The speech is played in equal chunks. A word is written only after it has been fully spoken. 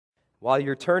While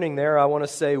you're turning there, I want to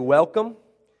say welcome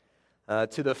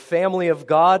to the family of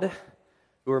God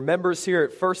who are members here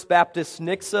at First Baptist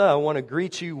Nixa. I want to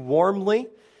greet you warmly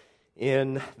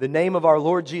in the name of our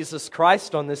Lord Jesus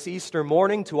Christ on this Easter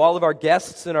morning. To all of our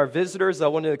guests and our visitors, I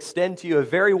want to extend to you a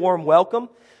very warm welcome.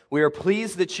 We are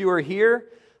pleased that you are here.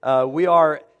 We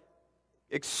are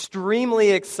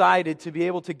extremely excited to be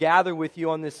able to gather with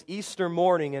you on this Easter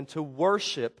morning and to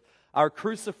worship our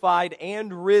crucified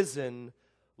and risen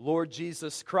Lord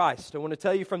Jesus Christ. I want to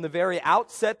tell you from the very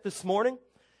outset this morning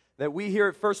that we here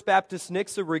at First Baptist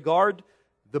Nixa regard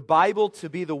the Bible to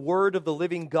be the Word of the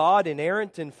living God,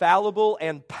 inerrant, infallible,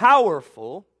 and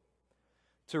powerful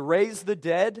to raise the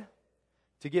dead,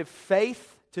 to give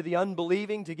faith to the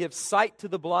unbelieving, to give sight to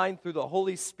the blind through the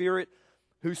Holy Spirit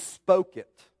who spoke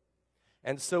it.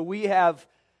 And so we have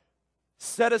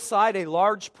set aside a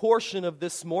large portion of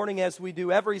this morning, as we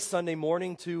do every Sunday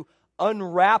morning, to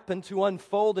unwrap and to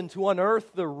unfold and to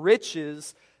unearth the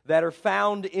riches that are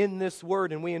found in this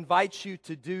Word, and we invite you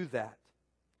to do that.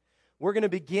 We're going to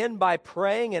begin by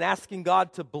praying and asking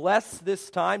God to bless this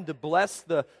time, to bless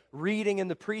the reading and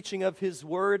the preaching of His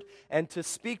Word, and to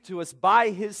speak to us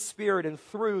by His Spirit and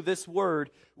through this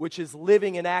Word, which is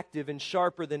living and active and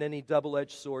sharper than any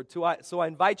double-edged sword. So I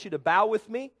invite you to bow with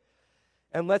me,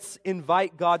 and let's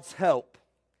invite God's help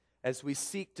as we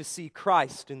seek to see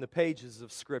Christ in the pages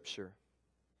of Scripture.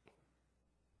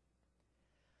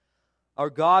 Our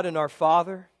God and our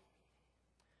Father,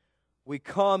 we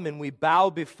come and we bow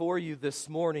before you this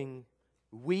morning,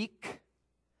 weak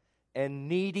and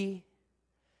needy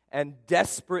and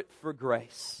desperate for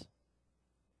grace.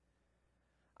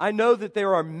 I know that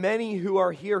there are many who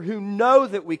are here who know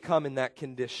that we come in that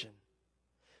condition.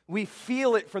 We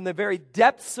feel it from the very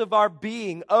depths of our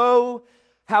being. Oh,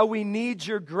 how we need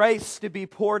your grace to be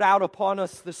poured out upon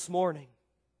us this morning.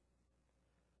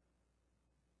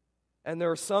 And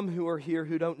there are some who are here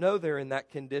who don't know they're in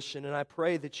that condition, and I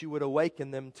pray that you would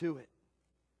awaken them to it.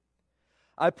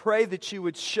 I pray that you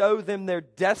would show them their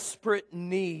desperate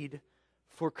need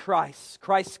for Christ.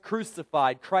 Christ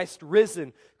crucified, Christ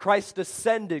risen, Christ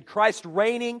ascended, Christ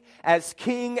reigning as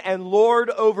King and Lord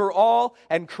over all,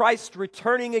 and Christ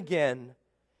returning again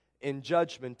in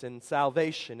judgment and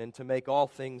salvation and to make all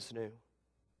things new.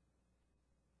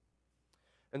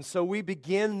 And so we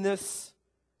begin this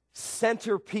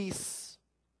centerpiece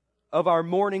of our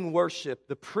morning worship,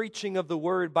 the preaching of the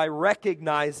Word, by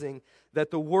recognizing that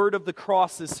the Word of the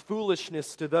cross is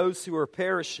foolishness to those who are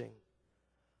perishing,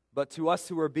 but to us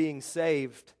who are being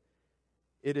saved,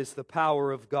 it is the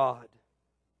power of God.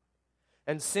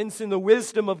 And since in the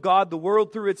wisdom of God, the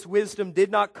world through its wisdom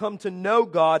did not come to know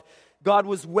God, God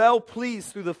was well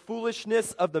pleased through the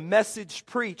foolishness of the message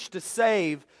preached to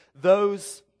save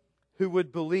those who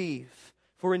would believe.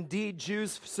 For indeed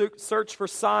Jews search for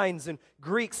signs and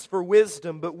Greeks for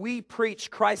wisdom, but we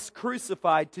preach Christ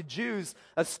crucified, to Jews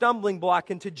a stumbling block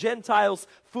and to Gentiles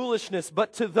foolishness,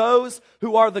 but to those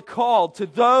who are the called,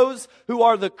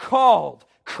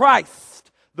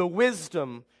 Christ, the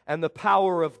wisdom and the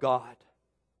power of God.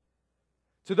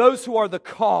 To those who are the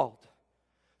called.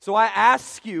 So I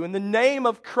ask you, in the name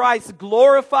of Christ,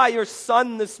 glorify your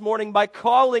Son this morning by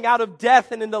calling out of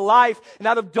death and into life, and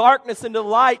out of darkness into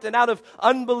light, and out of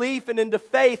unbelief and into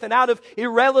faith, and out of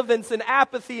irrelevance and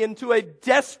apathy into a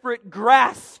desperate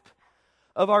grasp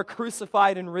of our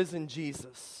crucified and risen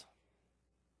Jesus.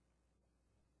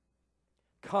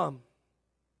 Come,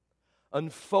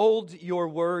 unfold your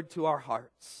word to our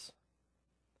hearts.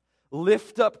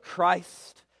 Lift up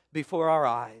Christ before our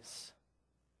eyes.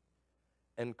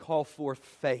 And call forth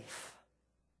faith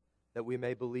that we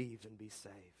may believe and be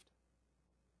saved.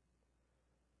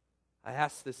 I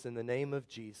ask this in the name of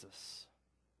Jesus.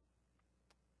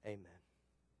 Amen.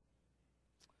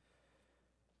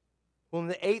 Well, in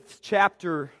the 8th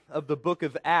chapter of the book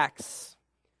of Acts,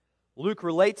 Luke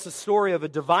relates a story of a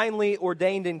divinely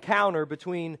ordained encounter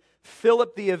between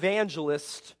Philip the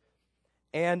evangelist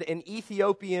and an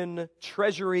Ethiopian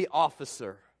treasury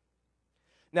officer.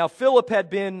 Now, Philip had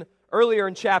been earlier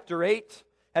in chapter 8,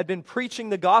 had been preaching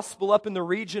the gospel up in the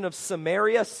region of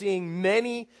Samaria, seeing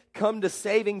many come to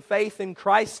saving faith in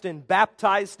Christ and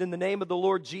baptized in the name of the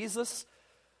Lord Jesus.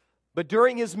 But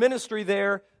during his ministry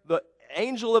there, the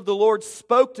angel of the Lord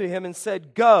spoke to him and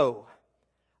said, "Go,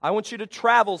 I want you to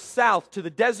travel south to the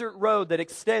desert road that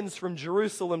extends from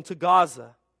Jerusalem to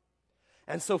Gaza."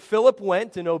 And so Philip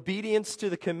went in obedience to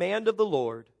the command of the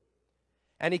Lord.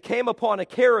 And he came upon a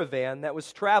caravan that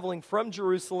was traveling from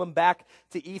Jerusalem back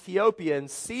to Ethiopia. And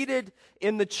seated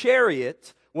in the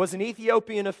chariot was an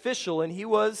Ethiopian official, and he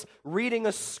was reading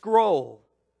a scroll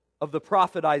of the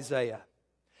prophet Isaiah.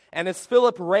 And as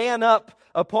Philip ran up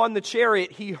upon the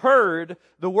chariot, he heard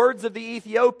the words of the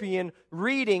Ethiopian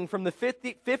reading from the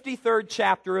 53rd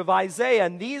chapter of Isaiah.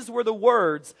 And these were the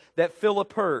words that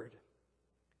Philip heard.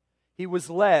 He was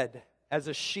led as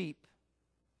a sheep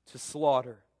to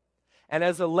slaughter, and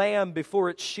as a lamb before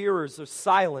its shearers are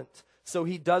silent, so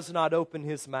he does not open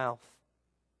his mouth.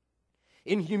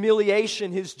 In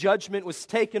humiliation his judgment was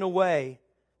taken away,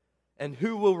 and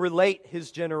who will relate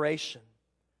his generation?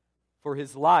 For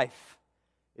his life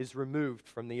is removed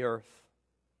from the earth.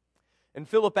 And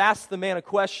Philip asked the man a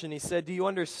question. He said, "Do you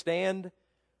understand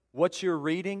what you're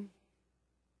reading?"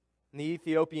 And the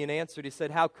Ethiopian answered, he said,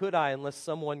 "How could I unless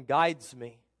someone guides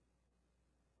me?"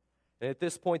 And at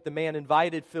this point the man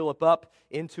invited Philip up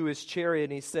into his chariot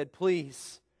and he said,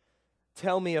 "Please,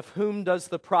 tell me, of whom does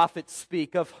the prophet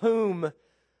speak? Of whom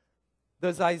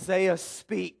does Isaiah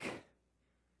speak?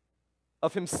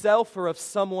 Of himself or of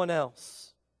someone else?"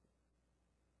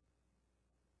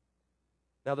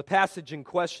 Now, the passage in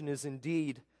question is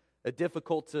indeed a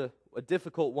difficult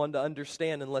one to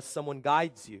understand unless someone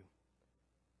guides you.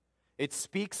 It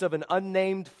speaks of an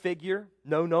unnamed figure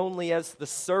known only as the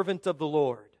servant of the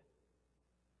Lord,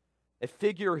 a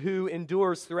figure who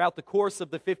endures throughout the course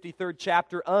of the 53rd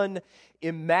chapter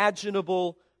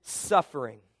unimaginable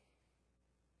suffering,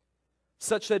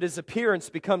 such that his appearance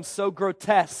becomes so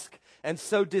grotesque and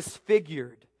so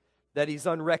disfigured that he's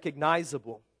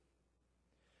unrecognizable.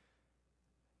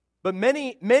 But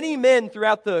many men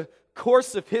throughout the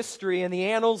course of history and the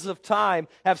annals of time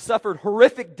have suffered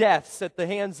horrific deaths at the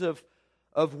hands of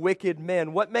wicked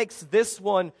men. What makes this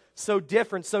one so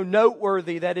different, so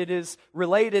noteworthy that it is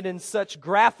related in such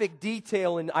graphic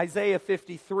detail in Isaiah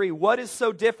 53? What is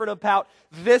so different about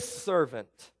this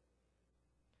servant?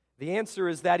 The answer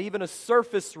is that even a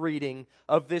surface reading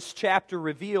of this chapter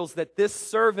reveals that this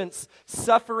servant's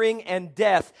suffering and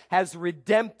death has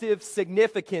redemptive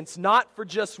significance, not for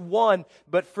just one,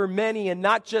 but for many, and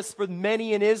not just for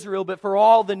many in Israel, but for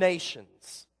all the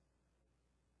nations.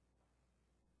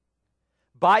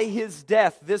 By his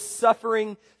death, this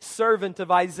suffering servant of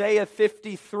Isaiah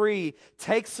 53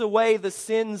 takes away the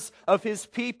sins of his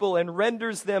people and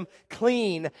renders them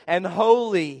clean and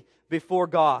holy before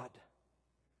God.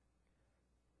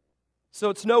 So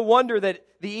it's no wonder that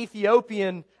the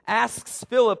Ethiopian asks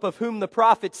Philip of whom the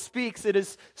prophet speaks. It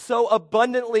is so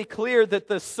abundantly clear that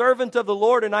the servant of the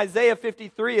Lord in Isaiah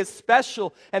 53 is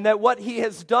special, and that what he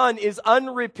has done is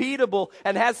unrepeatable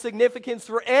and has significance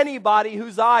for anybody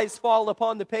whose eyes fall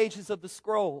upon the pages of the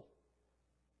scroll.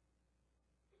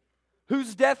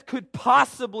 Whose death could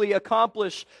possibly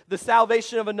accomplish the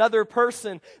salvation of another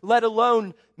person, let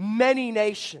alone many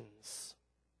nations?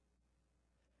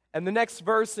 And the next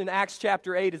verse in Acts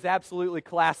chapter 8 is absolutely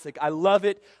classic. I love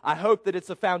it. I hope that it's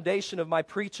a foundation of my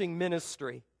preaching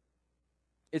ministry.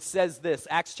 It says this,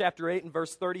 Acts chapter 8 and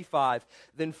verse 35,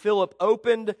 "Then Philip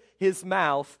opened his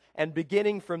mouth, and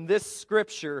beginning from this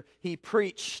scripture, he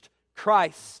preached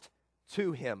Christ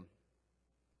to him."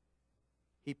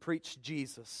 He preached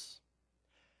Jesus.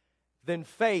 Then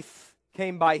faith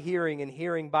came by hearing, and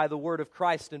hearing by the word of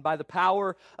Christ. And by the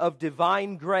power of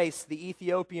divine grace, the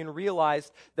Ethiopian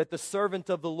realized that the servant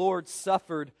of the Lord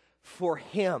suffered for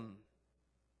him.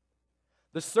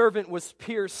 The servant was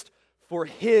pierced for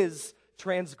his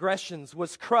transgressions,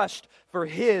 was crushed for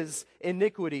his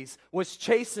iniquities, was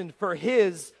chastened for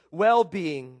his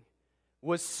well-being,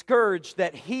 was scourged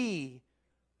that he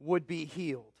would be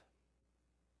healed.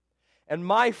 And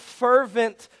my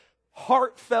fervent,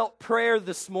 heartfelt prayer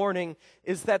this morning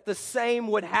is that the same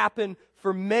would happen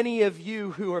for many of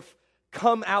you who have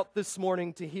come out this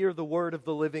morning to hear the word of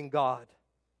the living God.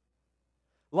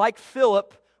 Like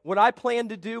Philip, what I plan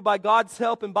to do by God's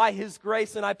help and by His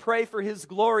grace, and I pray for His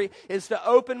glory, is to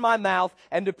open my mouth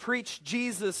and to preach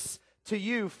Jesus to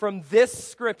you from this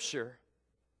scripture,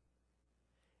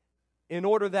 in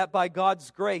order that by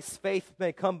God's grace, faith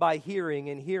may come by hearing,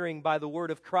 and hearing by the word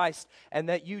of Christ, and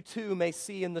that you too may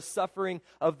see in the suffering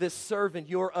of this servant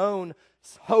your own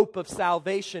hope of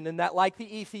salvation, and that like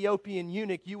the Ethiopian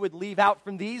eunuch, you would leave out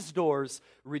from these doors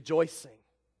rejoicing.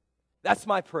 That's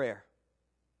my prayer.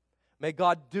 May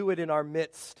God do it in our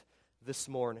midst this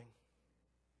morning.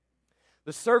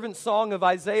 The servant song of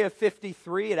Isaiah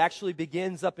 53, it actually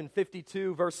begins up in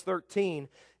 52, verse 13,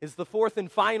 is the fourth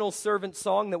and final servant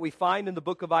song that we find in the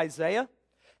book of Isaiah.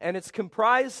 And it's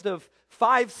comprised of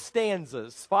 5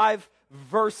 stanzas, 5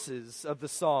 verses of the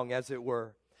song, as it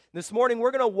were. This morning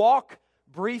we're going to walk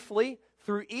briefly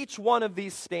through each one of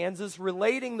these stanzas,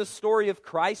 relating the story of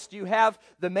Christ. You have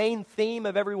the main theme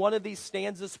of every one of these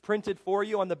stanzas printed for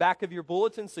you on the back of your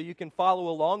bulletin, so you can follow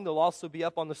along. They'll also be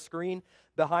up on the screen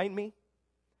behind me.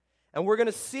 And we're going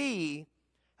to see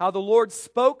how the Lord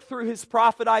spoke through his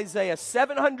prophet Isaiah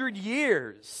 700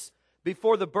 years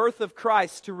before the birth of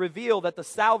Christ to reveal that the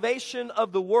salvation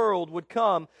of the world would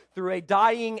come through a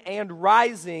dying and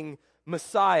rising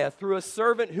Messiah, through a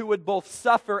servant who would both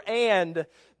suffer and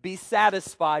be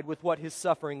satisfied with what his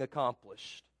suffering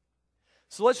accomplished.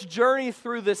 So let's journey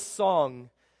through this song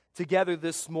together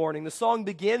this morning. The song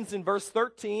begins in verse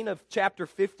 13 of chapter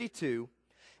 52,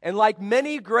 and like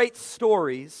many great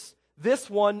stories, this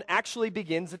one actually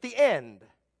begins at the end.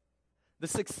 The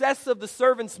success of the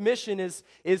servant's mission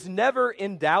is never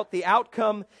in doubt. The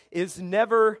outcome is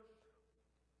never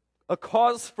a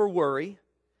cause for worry.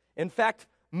 In fact,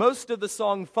 most of the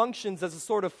song functions as a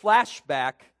sort of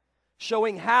flashback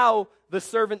showing how the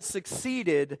servant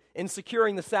succeeded in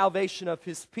securing the salvation of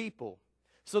his people.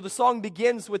 So the song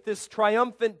begins with this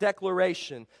triumphant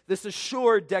declaration, this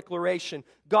assured declaration.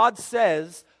 God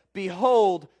says,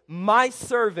 "Behold, my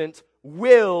servant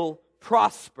will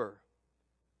prosper."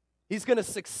 He's going to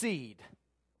succeed.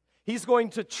 He's going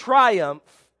to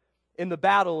triumph in the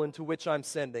battle into which I'm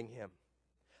sending him.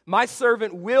 My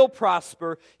servant will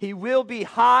prosper. He will be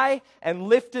high and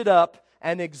lifted up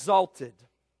and exalted.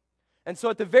 And so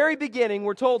at the very beginning,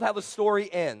 we're told how the story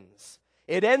ends.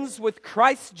 It ends with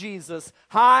Christ Jesus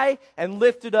high and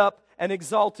lifted up and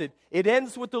exalted. It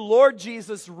ends with the Lord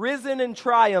Jesus risen in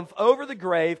triumph over the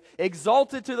grave,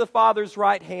 exalted to the Father's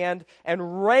right hand,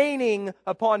 and reigning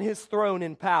upon his throne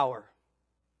in power.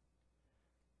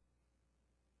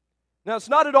 Now, it's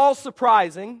not at all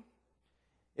surprising,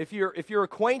 if you're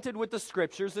acquainted with the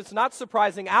Scriptures, it's not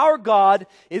surprising. Our God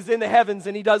is in the heavens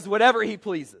and he does whatever he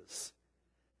pleases.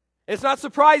 It's not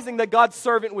surprising that God's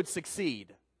servant would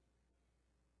succeed.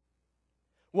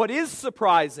 What is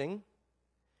surprising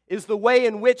is the way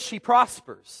in which he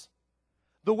prospers,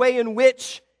 the way in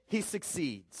which he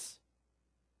succeeds.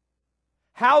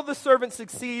 How the servant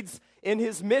succeeds in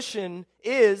his mission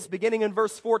is, beginning in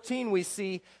verse 14, we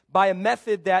see, by a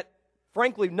method that,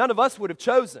 frankly, none of us would have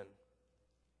chosen.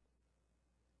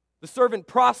 The servant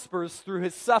prospers through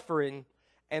his suffering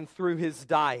and through his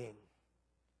dying.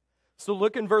 So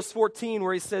look in verse 14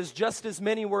 where he says, "Just as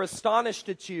many were astonished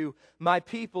at you, my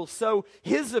people, so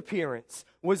his appearance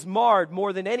was marred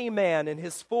more than any man, and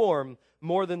his form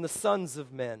more than the sons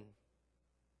of men."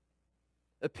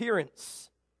 Appearance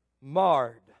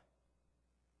marred,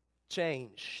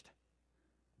 changed,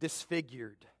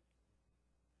 disfigured,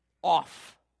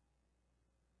 off,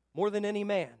 more than any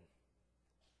man.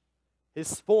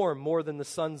 His form more than the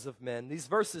sons of men. These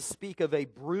verses speak of a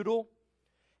brutal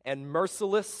and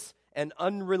merciless and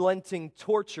unrelenting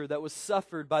torture that was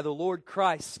suffered by the Lord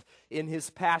Christ in his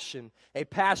passion. A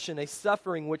passion, a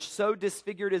suffering which so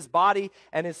disfigured his body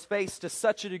and his face to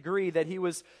such a degree that he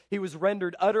was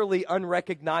rendered utterly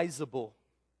unrecognizable.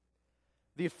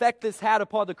 The effect this had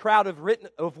upon the crowd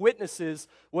of witnesses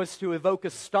was to evoke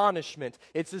astonishment.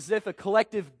 It's as if a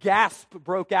collective gasp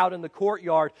broke out in the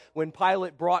courtyard when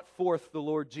Pilate brought forth the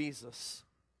Lord Jesus.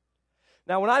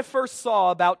 Now, when I first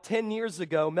saw about 10 years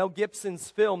ago Mel Gibson's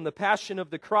film, The Passion of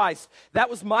the Christ,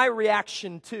 that was my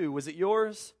reaction too. Was it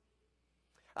yours?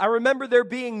 I remember there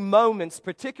being moments,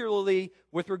 particularly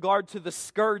with regard to the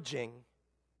scourging,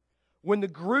 when the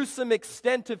gruesome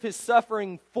extent of his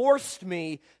suffering forced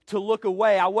me to look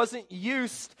away. I wasn't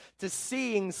used to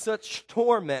seeing such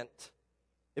torment.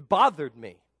 It bothered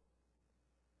me.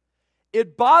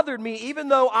 It bothered me even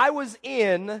though I was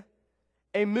in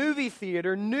a movie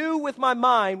theater, knew with my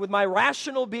mind, with my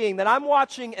rational being, that I'm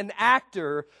watching an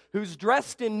actor who's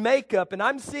dressed in makeup and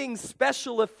I'm seeing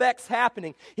special effects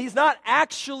happening. He's not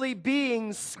actually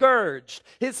being scourged.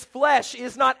 His flesh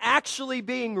is not actually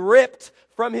being ripped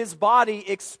from his body,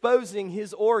 exposing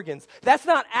his organs. That's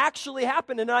not actually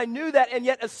happening, and I knew that, and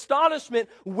yet astonishment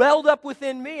welled up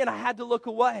within me, and I had to look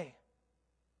away.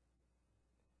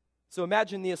 So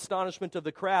imagine the astonishment of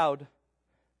the crowd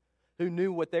who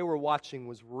knew what they were watching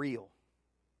was real.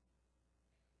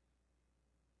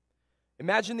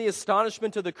 Imagine the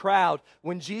astonishment of the crowd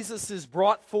when Jesus is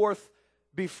brought forth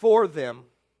before them,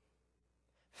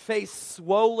 face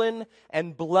swollen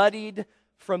and bloodied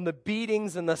from the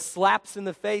beatings and the slaps in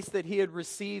the face that he had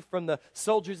received from the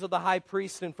soldiers of the high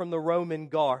priest and from the Roman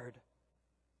guard.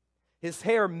 His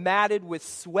hair matted with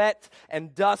sweat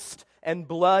and dust and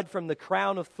blood from the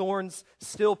crown of thorns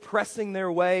still pressing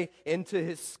their way into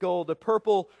his skull. The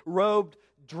purple robe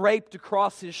draped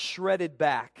across his shredded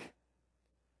back.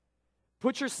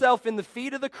 Put yourself in the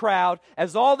feet of the crowd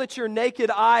as all that your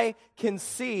naked eye can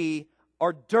see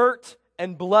are dirt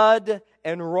and blood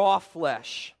and raw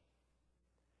flesh.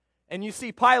 And you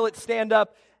see Pilate stand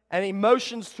up and he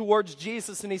motions towards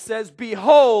Jesus and he says,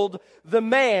 "Behold the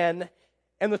man."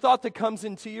 And the thought that comes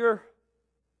into your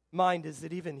mind, is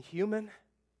it even human?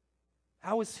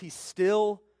 How is he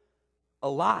still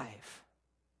alive?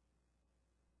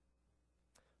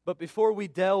 But before we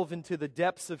delve into the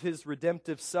depths of his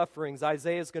redemptive sufferings,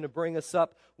 Isaiah is going to bring us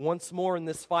up once more in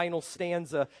this final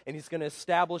stanza, and he's going to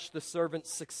establish the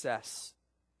servant's success.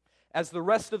 As the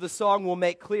rest of the song will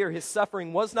make clear, his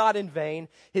suffering was not in vain,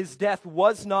 his death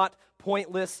was not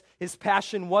pointless, his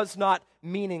passion was not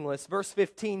meaningless. Verse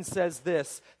 15 says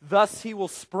this, "Thus he will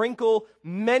sprinkle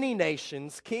many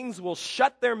nations, kings will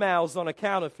shut their mouths on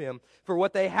account of him, for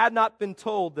what they had not been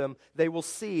told them, they will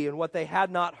see, and what they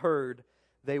had not heard,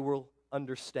 they will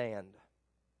understand."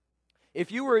 If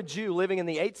you were a Jew living in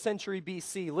the 8th century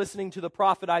BC, listening to the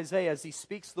prophet Isaiah as he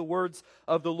speaks the words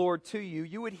of the Lord to you,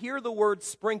 you would hear the word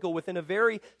sprinkle within a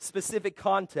very specific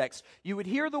context. You would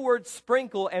hear the word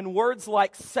sprinkle, and words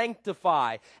like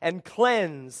sanctify and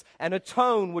cleanse and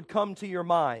atone would come to your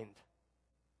mind.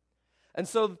 And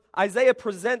so Isaiah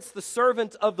presents the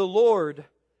servant of the Lord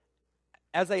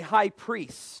as a high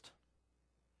priest,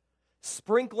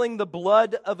 sprinkling the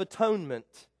blood of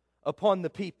atonement upon the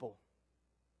people.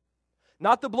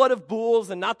 Not the blood of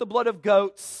bulls and not the blood of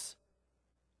goats,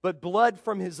 but blood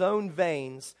from his own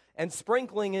veins, and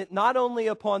sprinkling it not only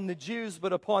upon the Jews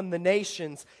but upon the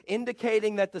nations,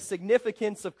 indicating that the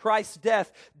significance of Christ's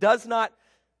death does not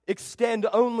extend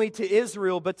only to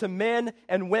Israel, but to men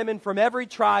and women from every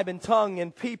tribe and tongue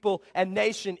and people and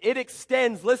nation. It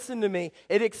extends, listen to me,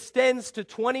 it extends to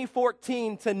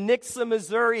 2014, to Nixa,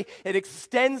 Missouri. It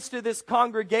extends to this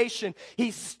congregation.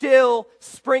 He still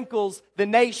sprinkles the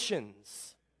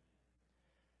nations.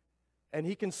 And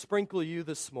he can sprinkle you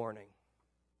this morning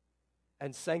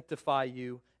and sanctify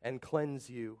you and cleanse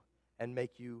you and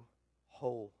make you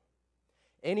whole.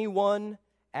 Anyone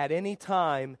at any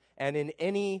time and in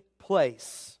any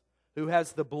place who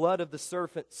has the blood of the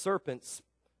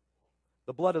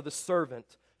the blood of the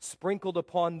servant sprinkled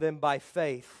upon them by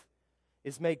faith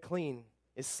is made clean,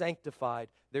 is sanctified,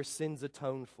 their sins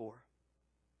atoned for.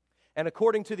 And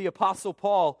according to the Apostle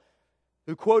Paul,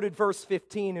 who quoted verse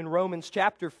 15 in Romans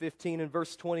chapter 15 and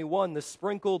verse 21, the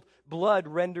sprinkled blood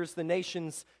renders the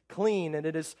nations clean, and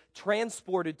it is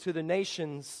transported to the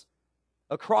nations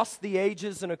across the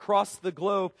ages and across the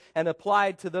globe and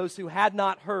applied to those who had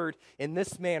not heard in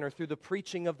this manner through the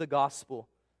preaching of the gospel.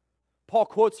 Paul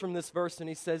quotes from this verse and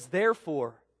he says,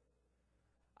 "Therefore,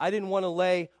 I didn't want to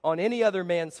lay on any other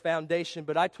man's foundation,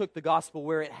 but I took the gospel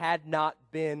where it had not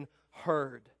been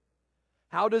heard."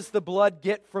 How does the blood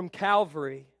get from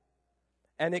Calvary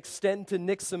and extend to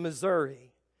Nixa,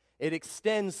 Missouri? It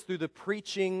extends through the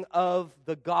preaching of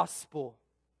the gospel.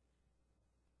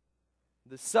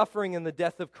 The suffering and the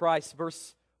death of Christ,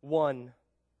 verse 1,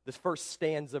 the first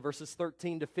stanza, verses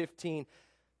 13 to 15,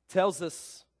 tells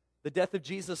us the death of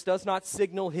Jesus does not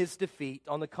signal his defeat.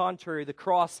 On the contrary, the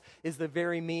cross is the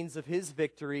very means of his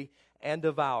victory and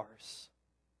of ours.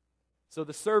 So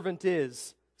the servant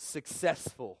is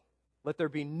successful. Let there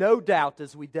be no doubt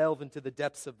as we delve into the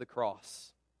depths of the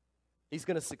cross. He's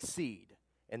going to succeed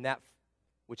in that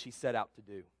which he set out to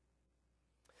do.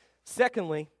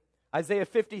 Secondly, Isaiah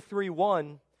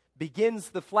 53:1 begins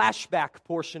the flashback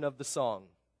portion of the song.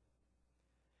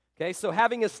 Okay, so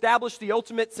having established the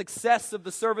ultimate success of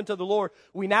the servant of the Lord,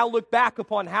 we now look back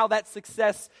upon how that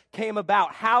success came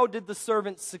about. How did the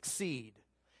servant succeed?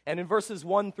 And in verses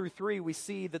 1 through 3, we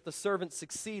see that the servant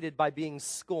succeeded by being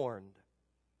scorned.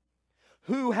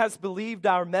 Who has believed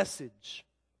our message?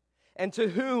 And to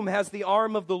whom has the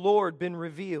arm of the Lord been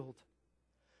revealed?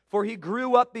 For he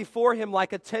grew up before him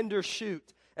like a tender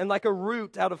shoot, and like a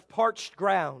root out of parched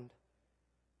ground.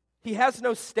 He has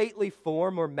no stately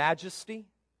form or majesty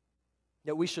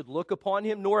that we should look upon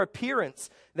him, nor appearance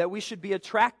that we should be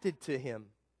attracted to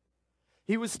him.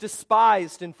 He was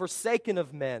despised and forsaken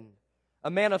of men,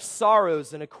 a man of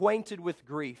sorrows and acquainted with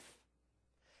grief.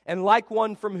 And like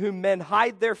one from whom men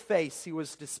hide their face, he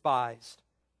was despised,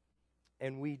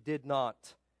 and we did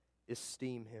not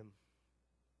esteem him.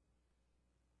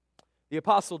 The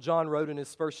Apostle John wrote in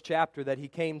his first chapter that he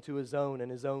came to his own,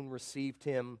 and his own received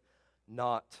him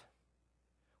not.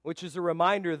 Which is a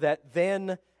reminder that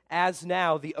then, as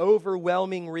now, the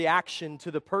overwhelming reaction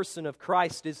to the person of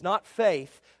Christ is not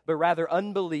faith, but rather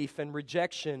unbelief and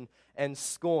rejection and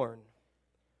scorn.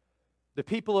 The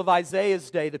people of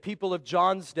Isaiah's day, the people of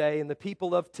John's day, and the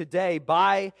people of today,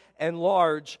 by and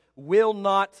large, will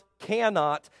not,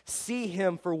 cannot see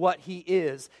him for what he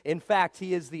is. In fact,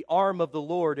 he is the arm of the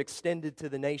Lord extended to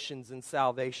the nations in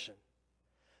salvation.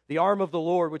 The arm of the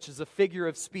Lord, which is a figure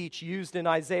of speech used in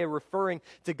Isaiah referring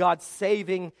to God's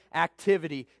saving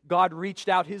activity. God reached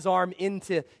out His arm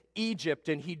into Egypt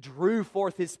and He drew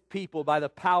forth His people by the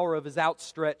power of His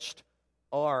outstretched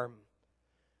arm.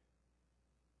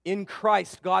 In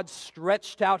Christ, God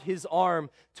stretched out His arm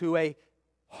to a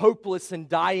hopeless and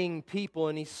dying people,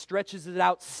 and He stretches it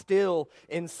out still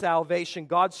in salvation.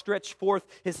 God stretched forth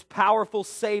His powerful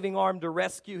saving arm to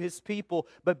rescue His people,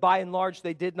 but by and large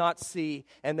they did not see,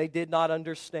 and they did not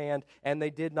understand, and they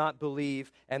did not believe,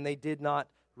 and they did not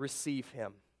receive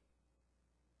Him.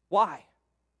 Why?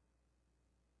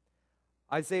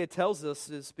 Isaiah tells us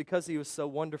it's because He was so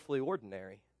wonderfully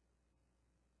ordinary.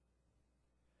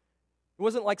 It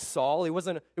wasn't like Saul. He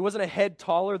wasn't a head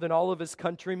taller than all of his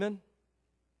countrymen.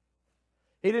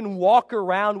 He didn't walk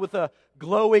around with a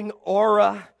glowing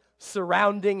aura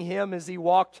surrounding him as he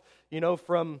walked,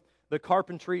 from the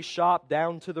carpentry shop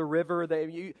down to the river.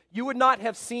 You would not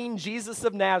have seen Jesus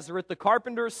of Nazareth, the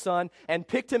carpenter's son, and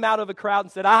picked him out of a crowd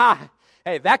and said,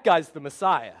 hey, that guy's the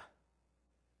Messiah.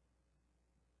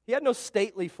 He had no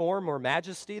stately form or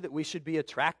majesty that we should be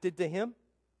attracted to Him.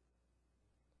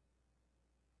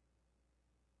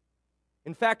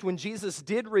 In fact, when Jesus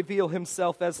did reveal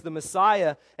Himself as the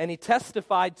Messiah, and He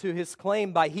testified to His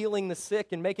claim by healing the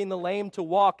sick and making the lame to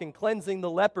walk and cleansing the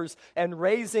lepers and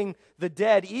raising the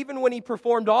dead, even when He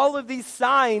performed all of these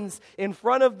signs in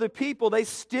front of the people, they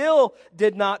still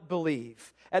did not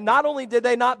believe. And not only did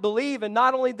they not believe, and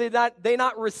not only did they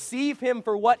not receive Him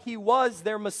for what He was,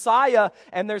 their Messiah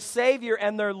and their Savior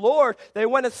and their Lord, they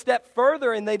went a step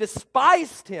further and they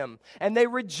despised Him, and they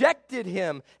rejected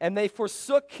Him, and they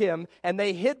forsook Him, and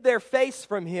they hid their face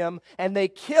from Him, and they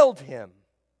killed Him,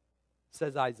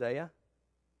 says Isaiah.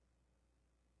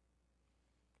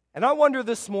 And I wonder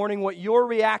this morning what your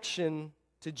reaction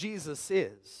to Jesus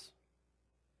is.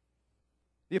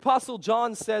 The Apostle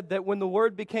John said that when the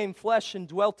Word became flesh and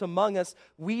dwelt among us,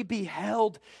 we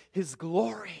beheld His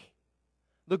glory.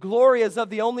 The glory as of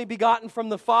the only begotten from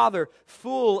the Father,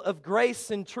 full of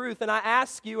grace and truth. And I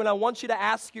ask you, and I want you to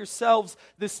ask yourselves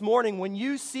this morning, when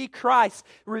you see Christ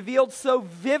revealed so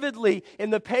vividly in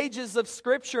the pages of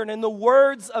Scripture and in the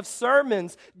words of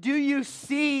sermons, do you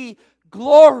see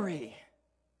glory?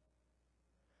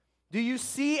 Do you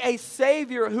see a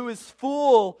Savior who is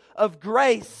full of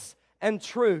grace and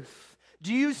truth?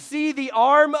 Do you see the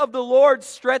arm of the Lord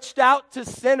stretched out to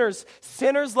sinners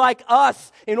like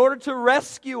us, in order to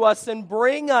rescue us and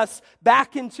bring us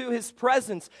back into His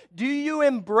presence? Do you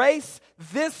embrace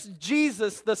this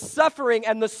Jesus, the suffering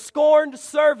and the scorned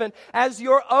servant, as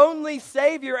your only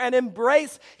Savior, and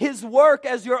embrace His work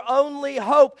as your only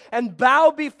hope, and bow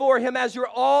before Him as your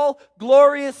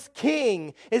all-glorious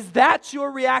King? Is that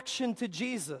your reaction to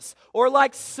Jesus? Or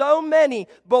like so many,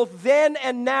 both then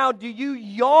and now, do you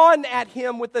yawn at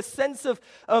Him with a sense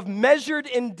of measured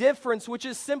indifference, which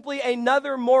is simply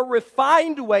another more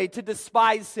refined way to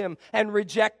despise Him and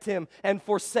reject Him and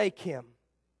forsake Him?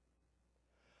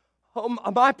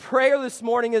 My prayer this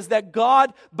morning is that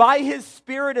God, by His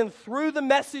Spirit and through the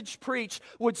message preached,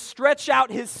 would stretch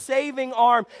out His saving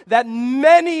arm, that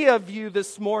many of you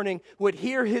this morning would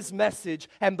hear His message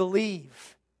and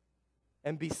believe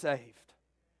and be saved.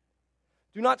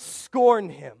 Do not scorn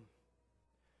Him.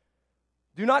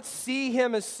 Do not see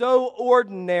Him as so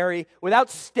ordinary, without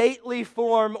stately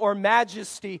form or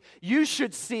majesty. You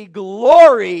should see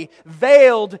glory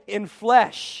veiled in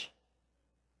flesh.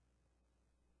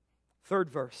 Third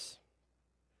verse.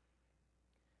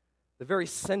 The very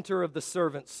center of the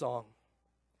servant song.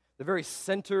 The very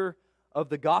center of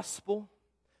the gospel.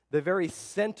 The very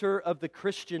center of the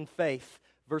Christian faith.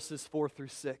 Verses 4 through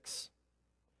 6.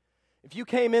 If you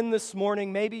came in this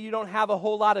morning, maybe you don't have a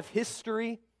whole lot of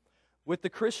history with the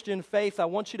Christian faith, I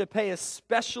want you to pay a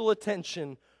special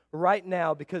attention right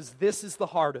now, because this is the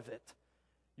heart of it.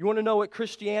 You want to know what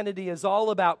Christianity is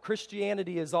all about?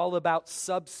 Christianity is all about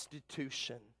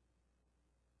substitution.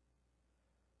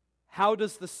 How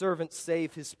does the servant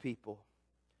save his people?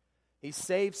 He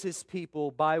saves his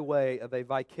people by way of a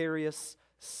vicarious,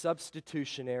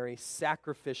 substitutionary,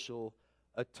 sacrificial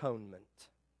atonement.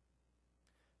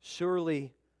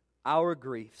 Surely our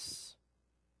griefs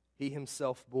He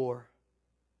Himself bore,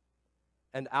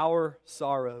 and our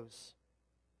sorrows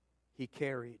He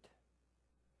carried.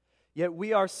 Yet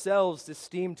we ourselves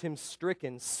esteemed Him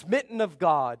stricken, smitten of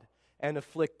God, and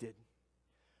afflicted.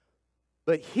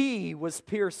 But He was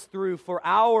pierced through for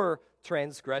our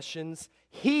transgressions.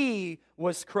 He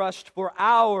was crushed for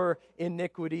our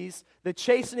iniquities. The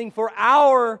chastening for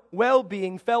our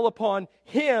well-being fell upon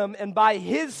Him, and by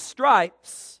His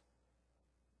stripes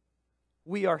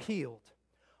we are healed.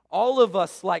 All of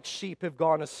us, like sheep, have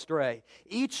gone astray.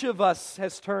 Each of us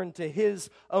has turned to his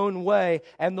own way,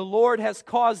 and the Lord has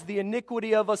caused the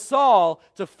iniquity of us all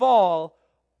to fall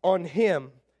on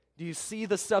him. Do you see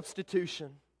the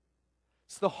substitution?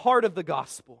 It's the heart of the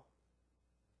gospel.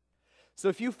 So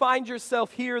if you find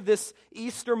yourself here this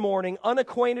Easter morning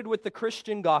unacquainted with the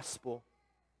Christian gospel,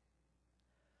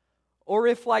 or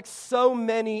if, like so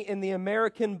many in the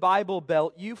American Bible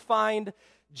Belt, you find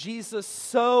Jesus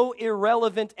so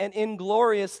irrelevant and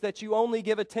inglorious that you only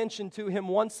give attention to him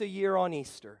once a year on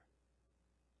Easter,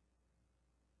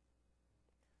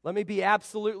 let me be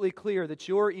absolutely clear that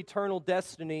your eternal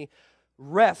destiny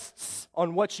rests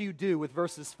on what you do with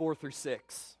verses 4 through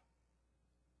 6.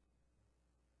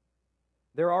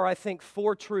 There are, I think,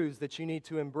 4 truths that you need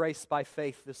to embrace by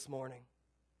faith this morning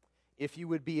if you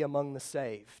would be among the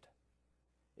saved,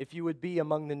 if you would be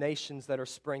among the nations that are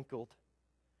sprinkled,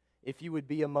 if you would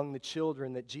be among the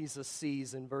children that Jesus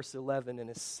sees in verse 11 and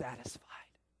is satisfied.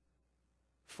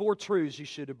 4 truths you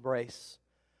should embrace.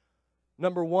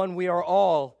 Number 1, we are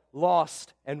all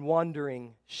lost and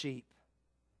wandering sheep.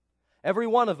 Every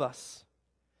one of us.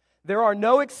 There are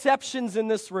no exceptions in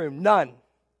this room, none.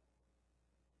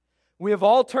 We have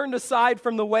all turned aside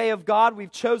from the way of God.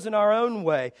 We've chosen our own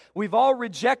way. We've all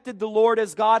rejected the Lord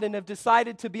as God and have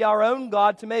decided to be our own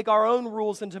God, to make our own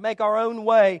rules and to make our own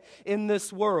way in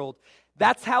this world.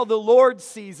 That's how the Lord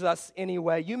sees us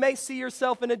anyway. You may see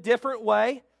yourself in a different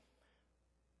way,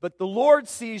 but the Lord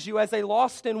sees you as a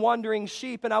lost and wandering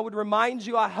sheep. And I would remind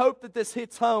you, I hope that this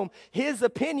hits home, His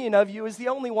opinion of you is the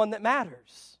only one that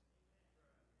matters.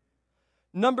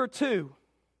 Number 2,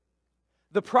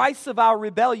 the price of our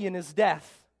rebellion is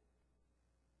death.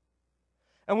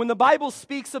 And when the Bible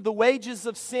speaks of the wages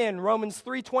of sin, Romans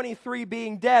 3:23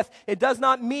 being death, it does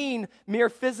not mean mere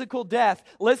physical death.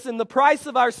 Listen, the price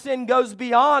of our sin goes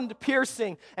beyond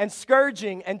piercing and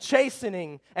scourging and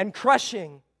chastening and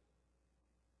crushing.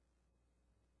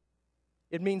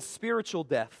 It means spiritual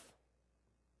death.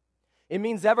 It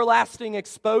means everlasting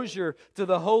exposure to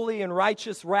the holy and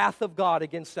righteous wrath of God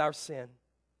against our sin.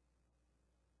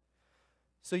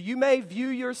 So you may view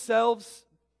yourselves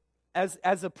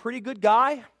as a pretty good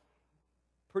guy,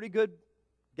 pretty good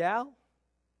gal,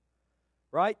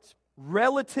 right?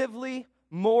 Relatively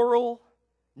moral,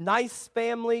 nice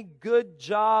family, good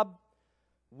job,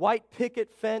 white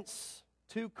picket fence,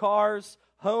 2 cars,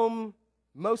 home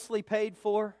mostly paid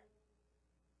for.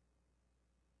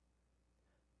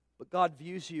 But God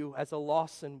views you as a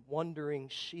lost and wandering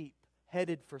sheep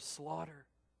headed for slaughter.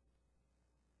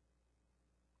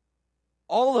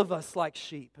 All of us, like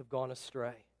sheep, have gone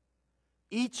astray.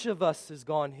 Each of us has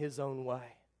gone his own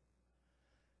way.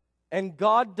 And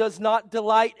God does not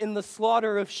delight in the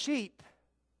slaughter of sheep.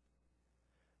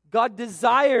 God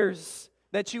desires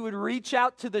that you would reach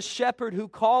out to the shepherd who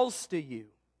calls to you.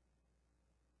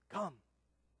 Come.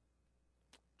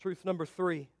 Truth number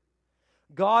 3.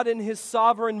 God in His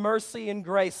sovereign mercy and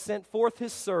grace sent forth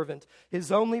His servant, His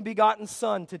only begotten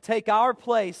Son, to take our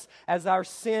place as our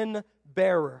sin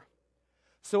bearer.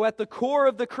 So at the core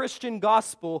of the Christian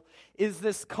gospel is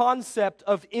this concept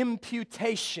of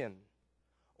imputation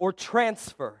or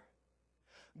transfer.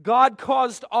 God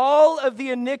caused all of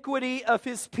the iniquity of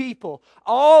His people,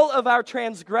 all of our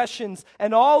transgressions,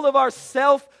 and all of our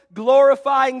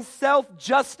self-glorifying,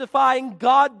 self-justifying,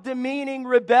 God-demeaning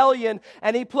rebellion,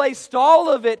 and He placed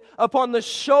all of it upon the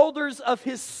shoulders of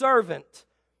His servant.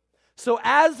 So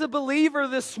as a believer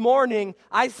this morning,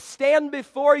 I stand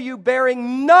before you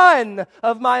bearing none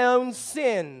of my own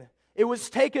sin. It was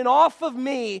taken off of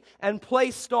me and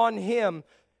placed on Him.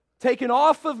 Taken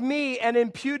off of me and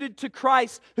imputed to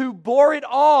Christ, who bore it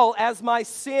all as my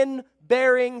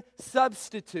sin-bearing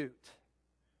substitute.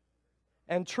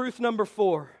 And truth number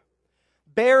 4,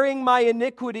 bearing my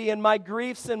iniquity and my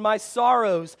griefs and my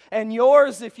sorrows, and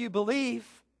yours if you believe.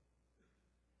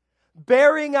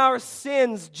 Bearing our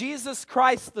sins, Jesus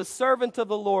Christ, the servant of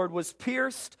the Lord, was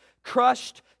pierced,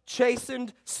 crushed,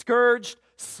 chastened, scourged,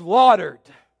 slaughtered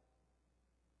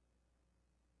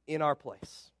in our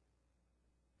place.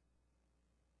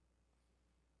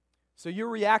 So your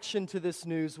reaction to this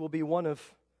news will be one of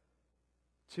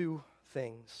 2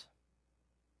 things,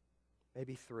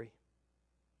 maybe 3.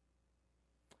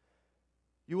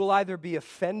 You will either be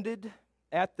offended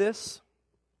at this.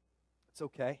 It's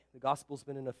okay. The gospel's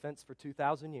been an offense for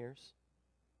 2,000 years.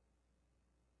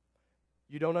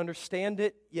 You don't understand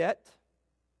it yet.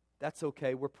 That's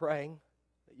okay. We're praying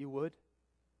that you would.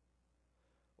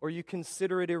 Or you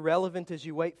consider it irrelevant as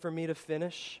you wait for me to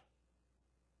finish.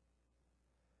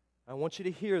 I want you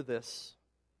to hear this.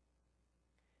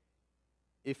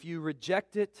 If you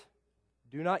reject it,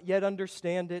 do not yet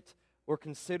understand it, or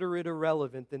consider it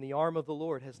irrelevant, then the arm of the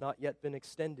Lord has not yet been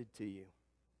extended to you,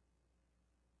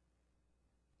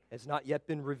 has not yet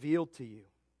been revealed to you.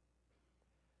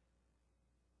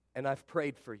 And I've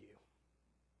prayed for you.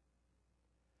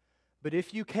 But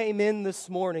if you came in this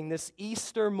morning, this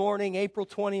Easter morning, April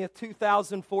 20th,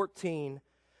 2014,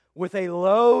 with a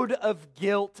load of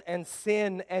guilt and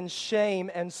sin and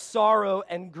shame and sorrow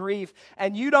and grief,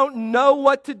 and you don't know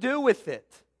what to do with it,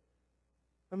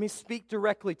 let me speak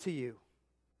directly to you.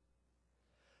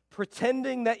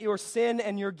 Pretending that your sin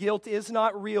and your guilt is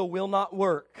not real will not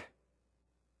work.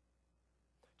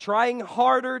 Trying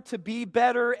harder to be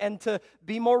better and to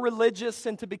be more religious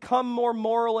and to become more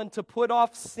moral and to put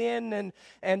off sin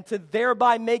and to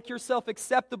thereby make yourself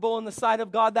acceptable in the sight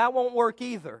of God, that won't work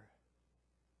either.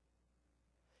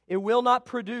 It will not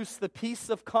produce the peace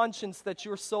of conscience that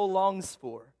your soul longs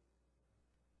for.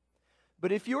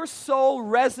 But if your soul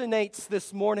resonates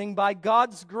this morning by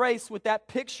God's grace with that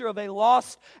picture of a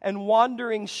lost and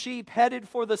wandering sheep headed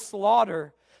for the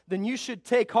slaughter, then you should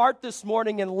take heart this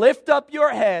morning and lift up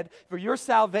your head, for your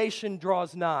salvation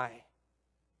draws nigh.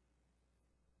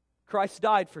 Christ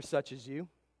died for such as you.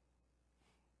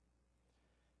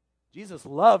 Jesus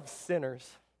loves sinners.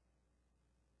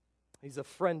 He's a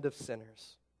friend of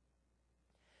sinners.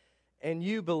 And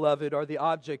you, beloved, are the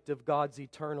object of God's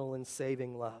eternal and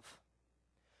saving love.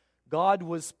 God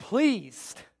was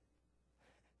pleased,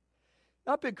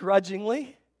 not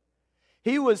begrudgingly.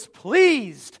 He was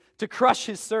pleased to crush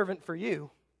His servant for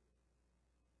you.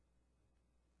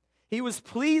 He was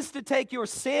pleased to take your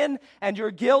sin and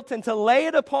your guilt and to lay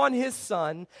it upon His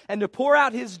Son and to pour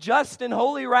out His just and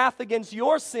holy wrath against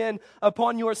your sin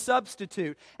upon your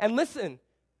substitute. And listen,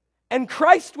 and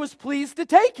Christ was pleased to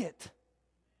take it.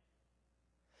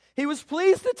 He was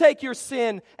pleased to take your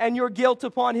sin and your guilt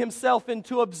upon Himself and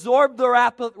to absorb the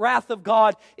wrath of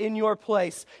God in your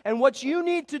place. And what you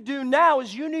need to do now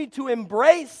is you need to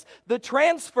embrace the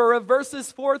transfer of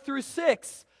verses 4 through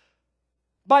 6.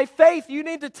 By faith, you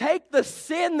need to take the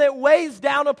sin that weighs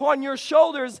down upon your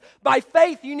shoulders. By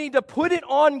faith, you need to put it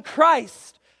on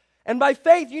Christ. And by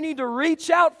faith, you need to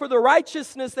reach out for the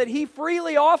righteousness that He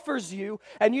freely offers you,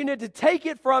 and you need to take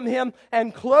it from Him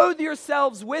and clothe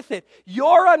yourselves with it.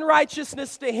 Your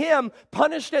unrighteousness to Him,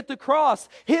 punished at the cross.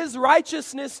 His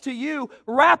righteousness to you,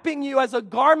 wrapping you as a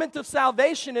garment of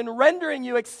salvation and rendering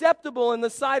you acceptable in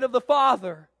the sight of the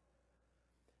Father.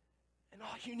 And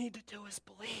all you need to do is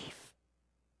believe.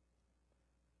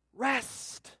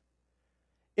 Rest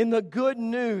in the good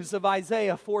news of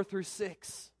Isaiah 4 through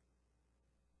 6.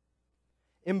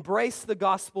 Embrace the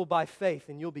gospel by faith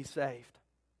and you'll be saved.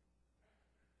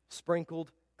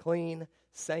 Sprinkled, clean,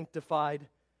 sanctified,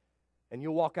 and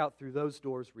you'll walk out through those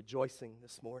doors rejoicing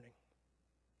this morning.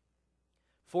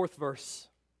 4th verse.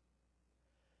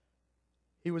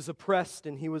 He was oppressed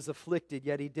and He was afflicted,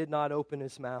 yet He did not open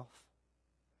His mouth.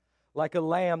 Like a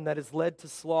lamb that is led to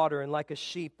slaughter and like a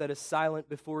sheep that is silent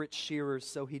before its shearers,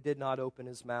 so He did not open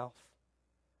His mouth.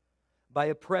 By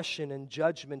oppression and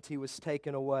judgment He was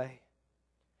taken away.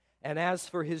 And as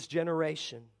for His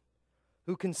generation,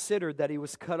 who considered that He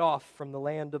was cut off from the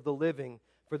land of the living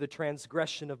for the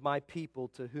transgression of my people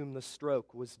to whom the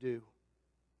stroke was due.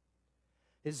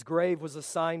 His grave was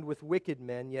assigned with wicked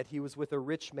men, yet He was with a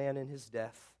rich man in His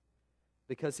death,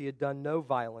 because He had done no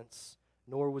violence,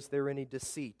 nor was there any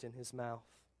deceit in His mouth.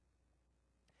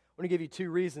 I want to give you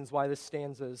 2 reasons why this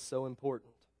stanza is so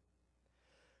important.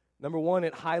 Number 1,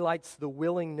 it highlights the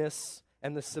willingness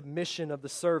and the submission of the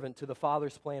servant to the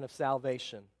Father's plan of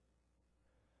salvation.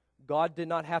 God did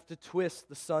not have to twist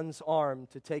the Son's arm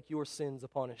to take your sins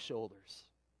upon His shoulders.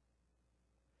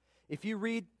 If you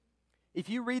read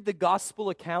the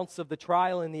gospel accounts of the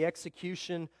trial and the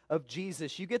execution of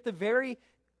Jesus, you get the very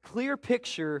clear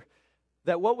picture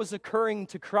that what was occurring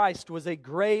to Christ was a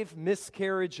grave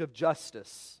miscarriage of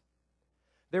justice.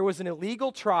 There was an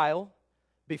illegal trial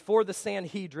before the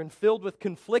Sanhedrin filled with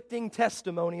conflicting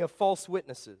testimony of false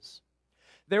witnesses.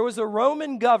 There was a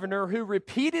Roman governor who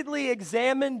repeatedly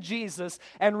examined Jesus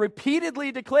and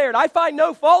repeatedly declared, I find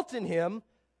no fault in Him,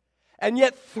 and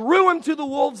yet threw Him to the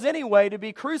wolves anyway to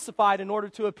be crucified in order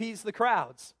to appease the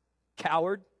crowds.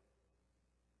 Coward.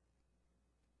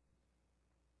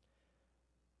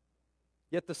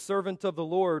 Yet the servant of the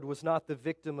Lord was not the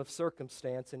victim of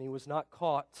circumstance, and he was not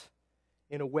caught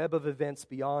in a web of events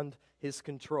beyond his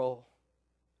control.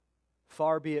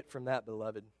 Far be it from that,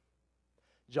 beloved.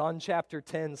 John chapter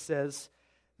 10 says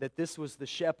that this was the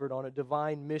shepherd on a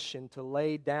divine mission to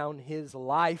lay down his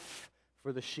life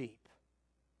for the sheep.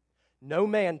 No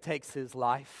man takes his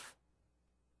life.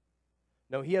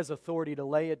 No, he has authority to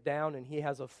lay it down, and he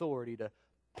has authority to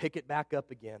pick it back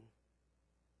up again.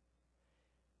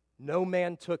 No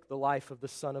man took the life of the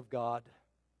Son of God.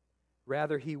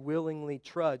 Rather, he willingly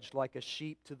trudged like a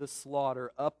sheep to the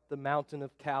slaughter up the mountain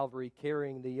of Calvary,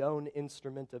 carrying the own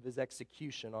instrument of his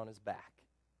execution on his back.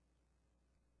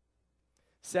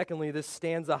 Secondly, this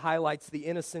stanza highlights the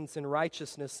innocence and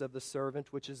righteousness of the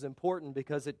servant, which is important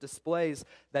because it displays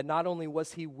that not only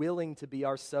was he willing to be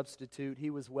our substitute, he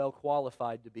was well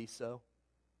qualified to be so.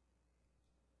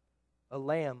 A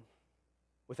lamb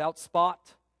without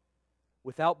spot,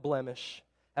 without blemish,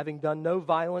 having done no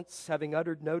violence, having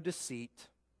uttered no deceit.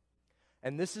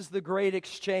 And this is the great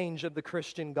exchange of the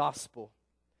Christian gospel.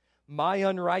 My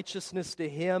unrighteousness to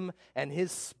him and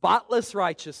his spotless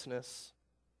righteousness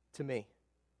to me.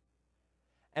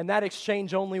 And that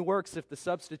exchange only works if the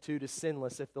substitute is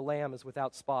sinless, if the lamb is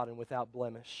without spot and without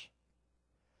blemish.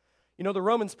 You know, the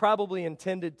Romans probably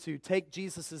intended to take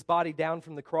Jesus' body down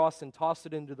from the cross and toss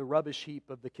it into the rubbish heap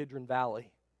of the Kidron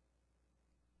Valley.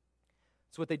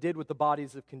 It's what they did with the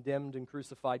bodies of condemned and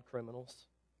crucified criminals.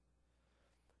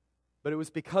 But it was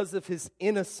because of his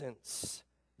innocence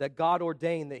that God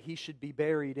ordained that he should be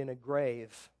buried in a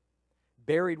grave,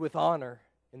 buried with honor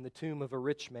in the tomb of a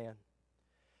rich man.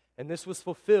 And this was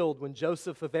fulfilled when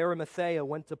Joseph of Arimathea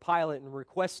went to Pilate and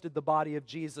requested the body of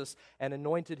Jesus and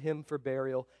anointed him for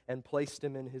burial and placed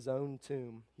him in his own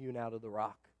tomb hewn out of the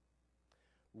rock.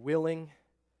 Willing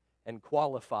and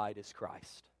qualified is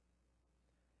Christ.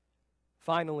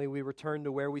 Finally, we return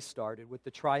to where we started with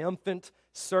the triumphant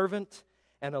servant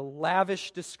and a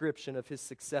lavish description of his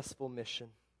successful mission.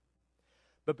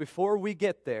 But before we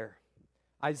get there,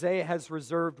 Isaiah has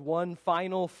reserved one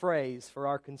final phrase for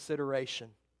our consideration.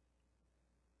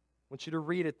 I want you to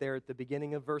read it there at the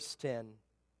beginning of verse 10.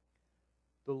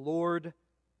 The Lord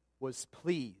was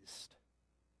pleased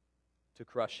to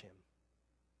crush him.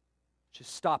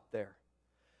 Just stop there.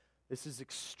 This is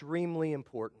extremely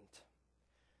important.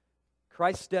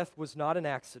 Christ's death was not an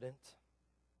accident,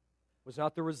 was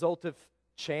not the result of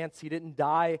chance. He didn't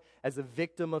die as a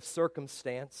victim of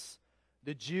circumstance.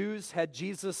 The Jews had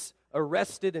Jesus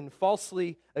arrested and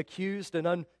falsely accused and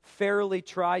unfairly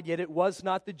tried, yet it was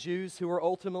not the Jews who were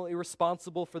ultimately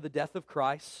responsible for the death of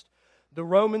Christ. The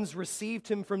Romans received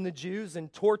him from the Jews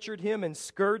and tortured him and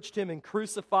scourged him and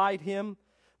crucified him,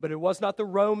 but it was not the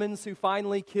Romans who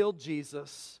finally killed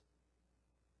Jesus.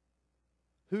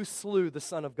 Who slew the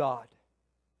Son of God?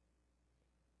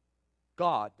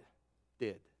 God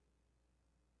did.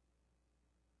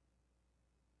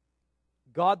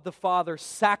 God the Father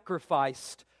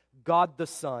sacrificed God the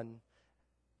Son,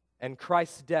 and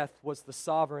Christ's death was the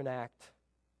sovereign act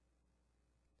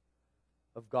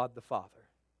of God the Father.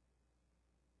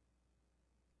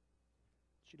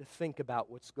 I want you to think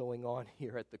about what's going on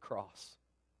here at the cross.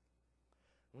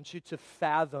 I want you to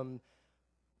fathom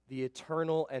the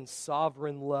eternal and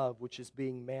sovereign love which is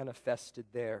being manifested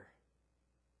there.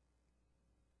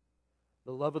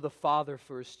 The love of the Father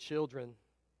for his children,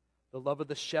 the love of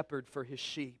the shepherd for his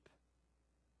sheep.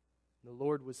 The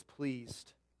Lord was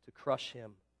pleased to crush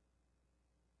him,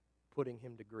 putting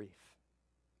him to grief.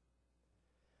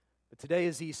 But today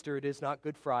is Easter. It is not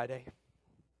Good Friday.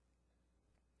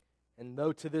 And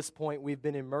though to this point we've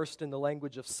been immersed in the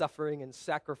language of suffering and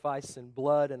sacrifice and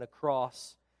blood and a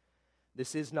cross,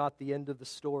 this is not the end of the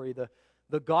story.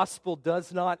 The gospel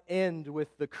does not end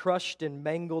with the crushed and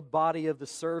mangled body of the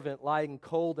servant lying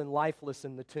cold and lifeless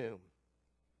in the tomb.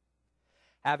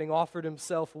 Having offered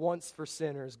himself once for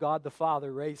sinners, God the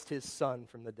Father raised his Son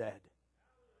from the dead.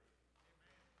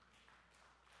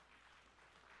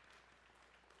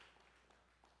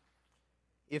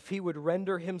 If he would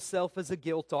render himself as a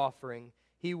guilt offering,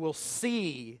 he will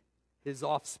see his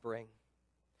offspring.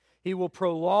 He will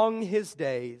prolong his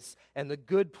days, and the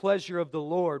good pleasure of the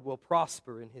Lord will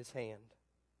prosper in his hand.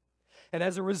 And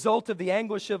as a result of the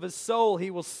anguish of his soul,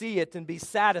 he will see it and be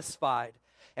satisfied.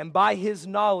 And by his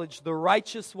knowledge, the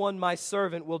righteous one, my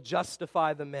servant, will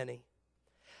justify the many,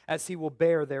 as he will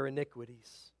bear their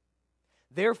iniquities.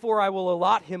 Therefore I will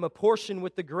allot him a portion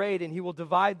with the great, and he will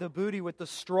divide the booty with the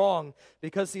strong,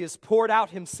 because he has poured out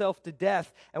himself to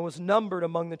death and was numbered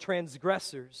among the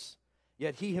transgressors.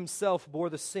 Yet he himself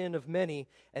bore the sin of many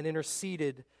and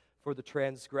interceded for the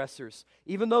transgressors.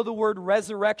 Even though the word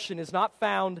resurrection is not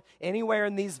found anywhere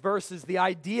in these verses, the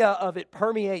idea of it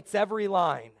permeates every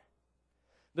line.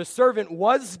 The servant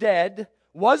was dead,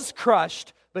 was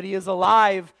crushed, but he is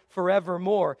alive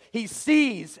forevermore. He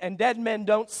sees, and dead men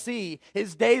don't see.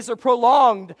 His days are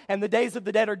prolonged, and the days of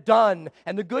the dead are done.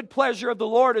 And the good pleasure of the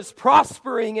Lord is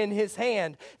prospering in his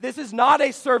hand. This is not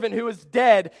a servant who is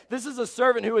dead. This is a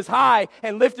servant who is high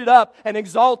and lifted up and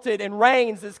exalted and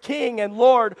reigns as King and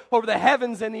Lord over the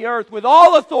heavens and the earth with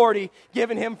all authority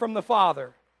given him from the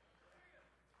Father.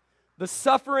 The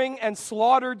suffering and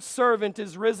slaughtered servant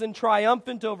is risen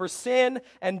triumphant over sin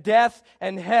and death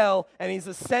and hell, and he's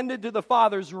ascended to the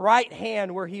Father's right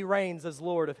hand where he reigns as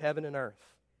Lord of heaven and earth.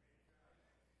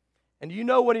 And you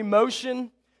know what emotion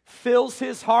fills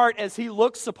his heart as he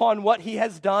looks upon what he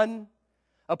has done,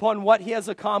 upon what he has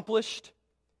accomplished?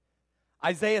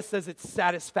 Isaiah says it's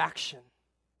satisfaction.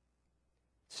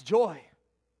 It's joy.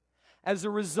 As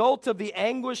a result of the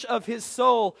anguish of his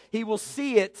soul, he will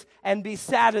see it and be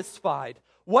satisfied.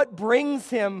 What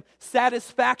brings him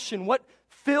satisfaction? What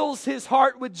fills his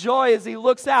heart with joy as he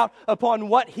looks out upon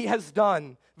what he has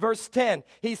done? Verse 10,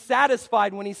 he's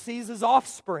satisfied when he sees his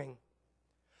offspring.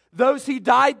 Those he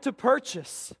died to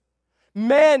purchase.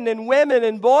 Men and women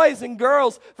and boys and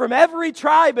girls from every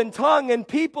tribe and tongue and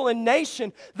people and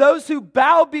nation. Those who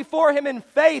bow before him in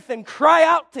faith and cry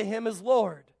out to him as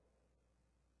Lord.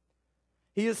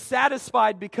 He is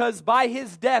satisfied because by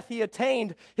his death he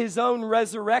attained his own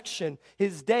resurrection.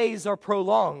 His days are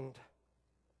prolonged.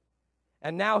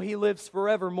 And now he lives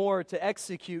forevermore to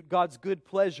execute God's good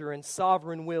pleasure and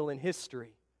sovereign will in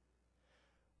history.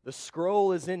 The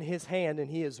scroll is in his hand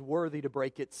and he is worthy to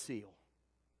break its seal.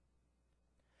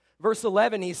 Verse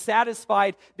 11, he's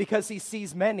satisfied because he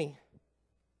sees many.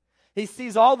 He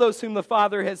sees all those whom the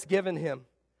Father has given him.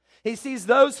 He sees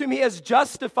those whom he has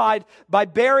justified by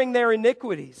bearing their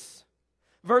iniquities.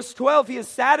 Verse 12, he is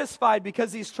satisfied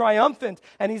because he's triumphant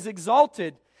and he's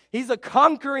exalted. He's a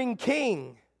conquering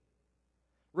king,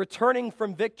 returning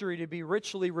from victory to be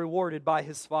richly rewarded by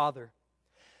his Father.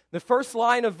 The first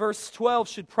line of verse 12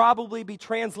 should probably be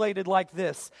translated like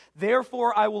this: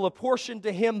 therefore I will apportion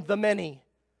to him the many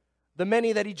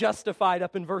that he justified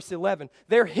up in verse 11.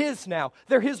 They're his now.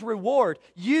 They're his reward.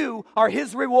 You are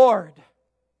his reward.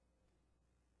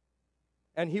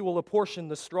 And he will apportion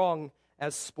the strong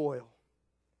as spoil.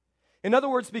 In other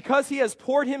words, because he has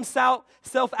poured himself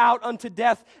out unto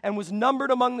death and was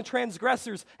numbered among the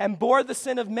transgressors and bore the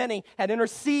sin of many and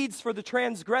intercedes for the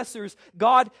transgressors,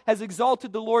 God has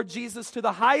exalted the Lord Jesus to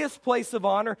the highest place of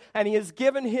honor, and he has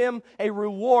given him a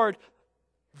reward,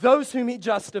 those whom he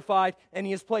justified, and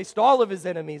he has placed all of his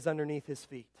enemies underneath his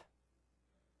feet.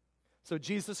 So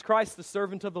Jesus Christ, the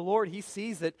servant of the Lord, he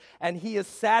sees it and he is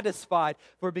satisfied.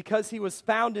 For because he was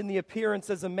found in the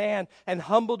appearance as a man and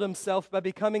humbled himself by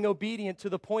becoming obedient to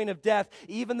the point of death,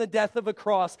 even the death of a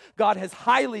cross, God has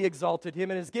highly exalted him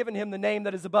and has given him the name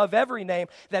that is above every name,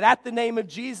 that at the name of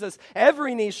Jesus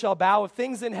every knee shall bow, of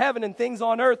things in heaven and things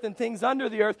on earth and things under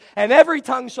the earth, and every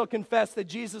tongue shall confess that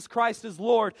Jesus Christ is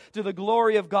Lord, to the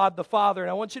glory of God the Father. And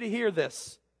I want you to hear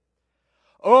this.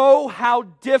 Oh, how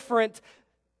different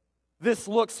this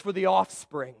looks for the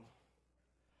offspring,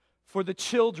 for the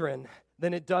children,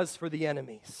 than it does for the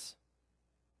enemies.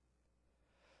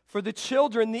 For the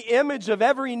children, the image of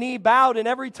every knee bowed and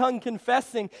every tongue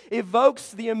confessing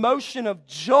evokes the emotion of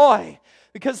joy,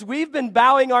 because we've been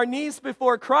bowing our knees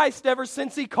before Christ ever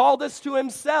since he called us to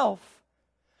himself.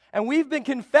 And we've been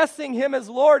confessing him as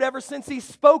Lord ever since he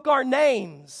spoke our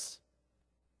names.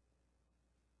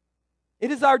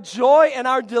 It is our joy and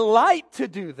our delight to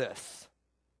do this,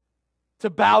 to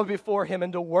bow before him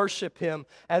and to worship him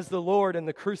as the Lord and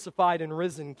the crucified and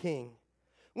risen King.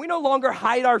 We no longer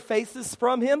hide our faces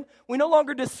from him. We no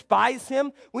longer despise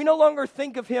him. We no longer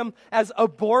think of him as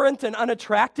abhorrent and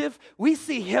unattractive. We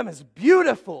see him as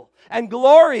beautiful and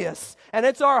glorious, and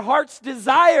it's our heart's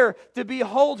desire to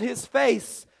behold his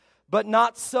face, but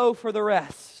not so for the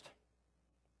rest.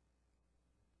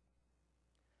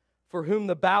 For whom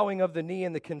the bowing of the knee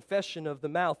and the confession of the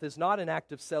mouth is not an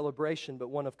act of celebration, but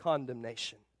one of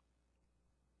condemnation.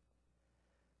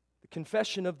 The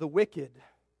confession of the wicked,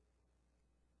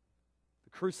 the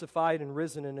crucified and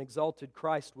risen and exalted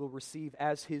Christ will receive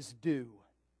as his due,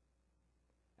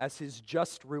 as his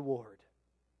just reward.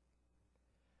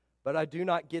 But I do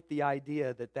not get the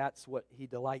idea that that's what he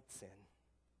delights in,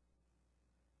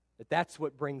 that that's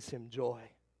what brings him joy.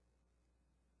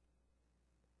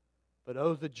 But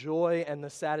oh, the joy and the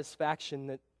satisfaction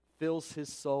that fills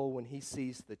his soul when he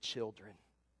sees the children,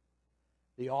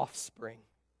 the offspring,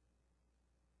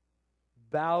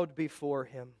 bowed before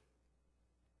him,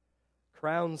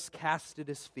 crowns cast at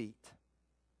his feet,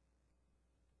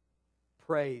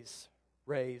 praise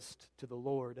raised to the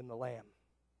Lord and the Lamb.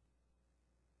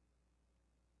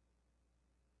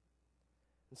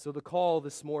 And so the call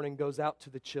this morning goes out to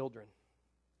the children,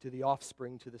 to the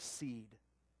offspring, to the seed,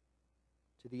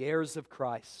 to the heirs of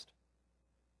Christ.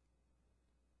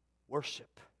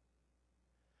 Worship.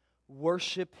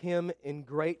 Worship him in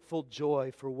grateful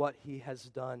joy for what he has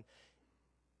done.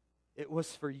 It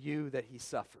was for you that he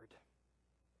suffered.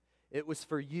 It was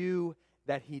for you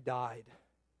that he died.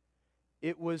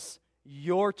 It was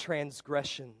your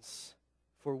transgressions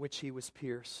for which He was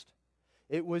pierced.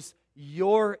 It was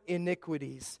your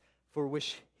iniquities for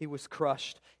which He was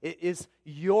crushed. It is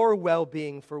your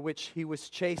well-being for which He was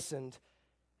chastened.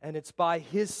 And it's by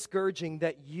His scourging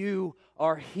that you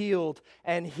are healed.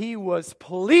 And He was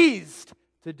pleased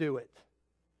to do it.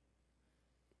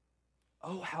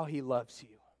 Oh, how He loves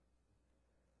you,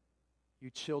 you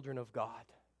children of God.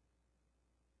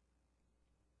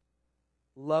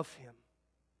 Love Him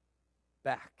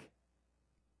back.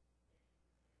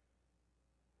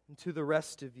 And to the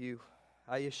rest of you,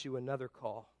 I issue another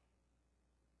call.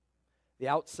 The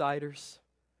outsiders,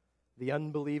 the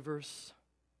unbelievers,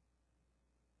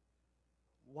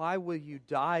 why will you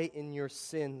die in your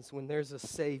sins when there's a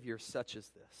Savior such as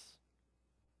this?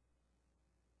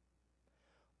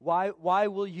 Why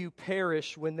will you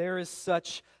perish when there is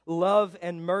such love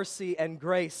and mercy and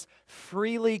grace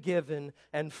freely given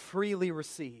and freely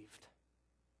received?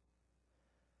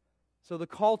 So the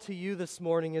call to you this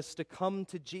morning is to come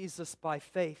to Jesus by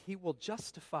faith. He will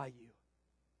justify you.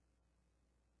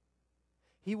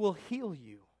 He will heal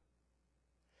you.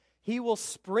 He will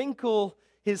sprinkle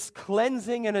His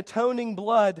cleansing and atoning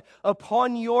blood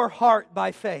upon your heart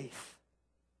by faith.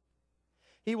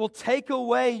 He will take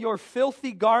away your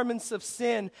filthy garments of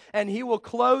sin, and He will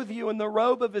clothe you in the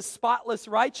robe of His spotless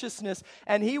righteousness,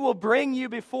 and He will bring you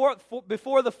before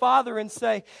the Father and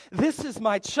say, "This is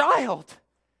my child,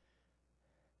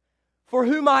 for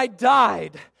whom I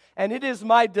died, and it is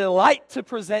my delight to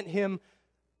present Him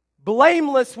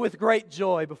blameless with great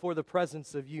joy before the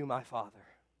presence of you, my Father."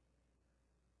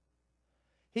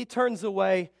 He turns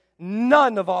away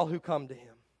none of all who come to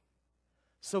Him.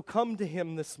 So come to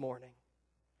Him this morning.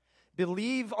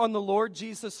 Believe on the Lord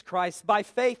Jesus Christ. By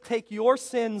faith, take your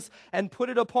sins and put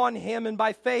it upon Him. And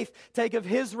by faith, take of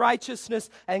His righteousness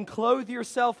and clothe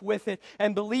yourself with it.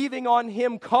 And believing on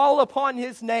Him, call upon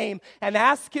His name and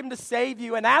ask Him to save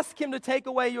you. And ask Him to take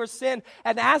away your sin.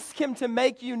 And ask Him to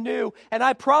make you new. And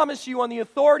I promise you on the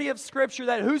authority of Scripture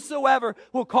that whosoever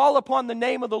will call upon the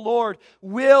name of the Lord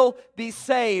will be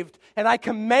saved. And I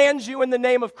command you in the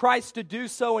name of Christ to do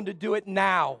so and to do it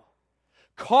now.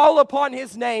 Call upon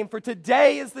His name, for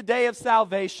today is the day of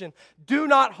salvation. Do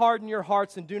not harden your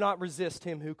hearts and do not resist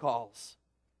Him who calls.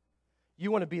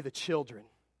 You want to be the children.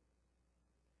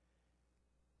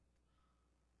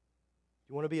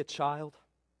 You want to be a child?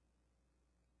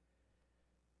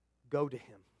 Go to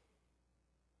Him.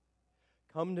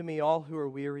 Come to me, all who are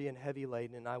weary and heavy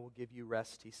laden, and I will give you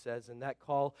rest, He says. And that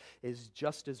call is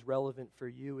just as relevant for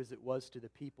you as it was to the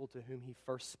people to whom He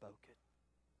first spoke it.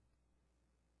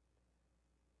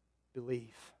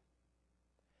 Believe.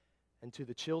 And to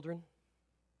the children,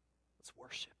 let's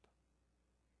worship.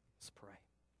 Let's pray.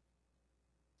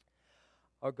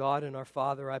 Our God and our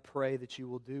Father, I pray that you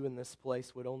will do in this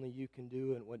place what only you can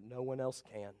do and what no one else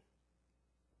can.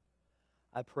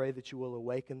 I pray that you will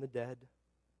awaken the dead.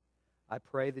 I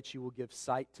pray that you will give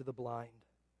sight to the blind.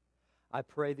 I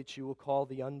pray that you will call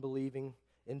the unbelieving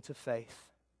into faith.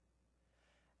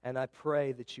 And I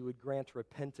pray that you would grant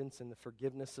repentance and the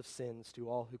forgiveness of sins to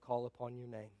all who call upon your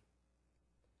name.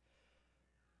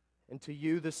 And to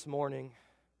you this morning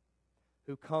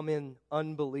who come in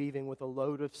unbelieving with a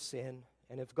load of sin,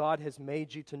 and if God has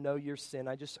made you to know your sin,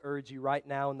 I just urge you right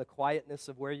now in the quietness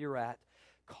of where you're at,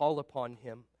 call upon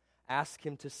Him, ask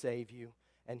Him to save you,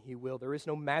 and He will. There is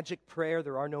no magic prayer,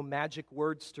 there are no magic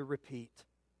words to repeat.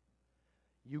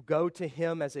 You go to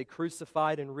Him as a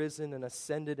crucified and risen and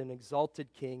ascended and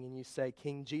exalted King, and you say,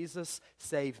 "King Jesus,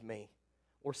 save me,"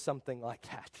 or something like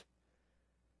that.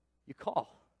 You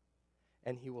call,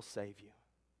 and He will save you.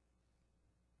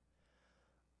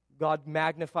 God,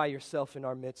 magnify yourself in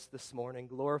our midst this morning.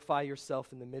 Glorify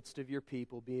yourself in the midst of your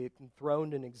people. Be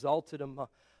enthroned and exalted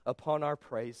upon our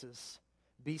praises.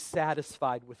 Be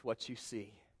satisfied with what you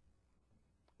see.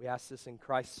 We ask this in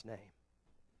Christ's name.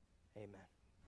 Amen.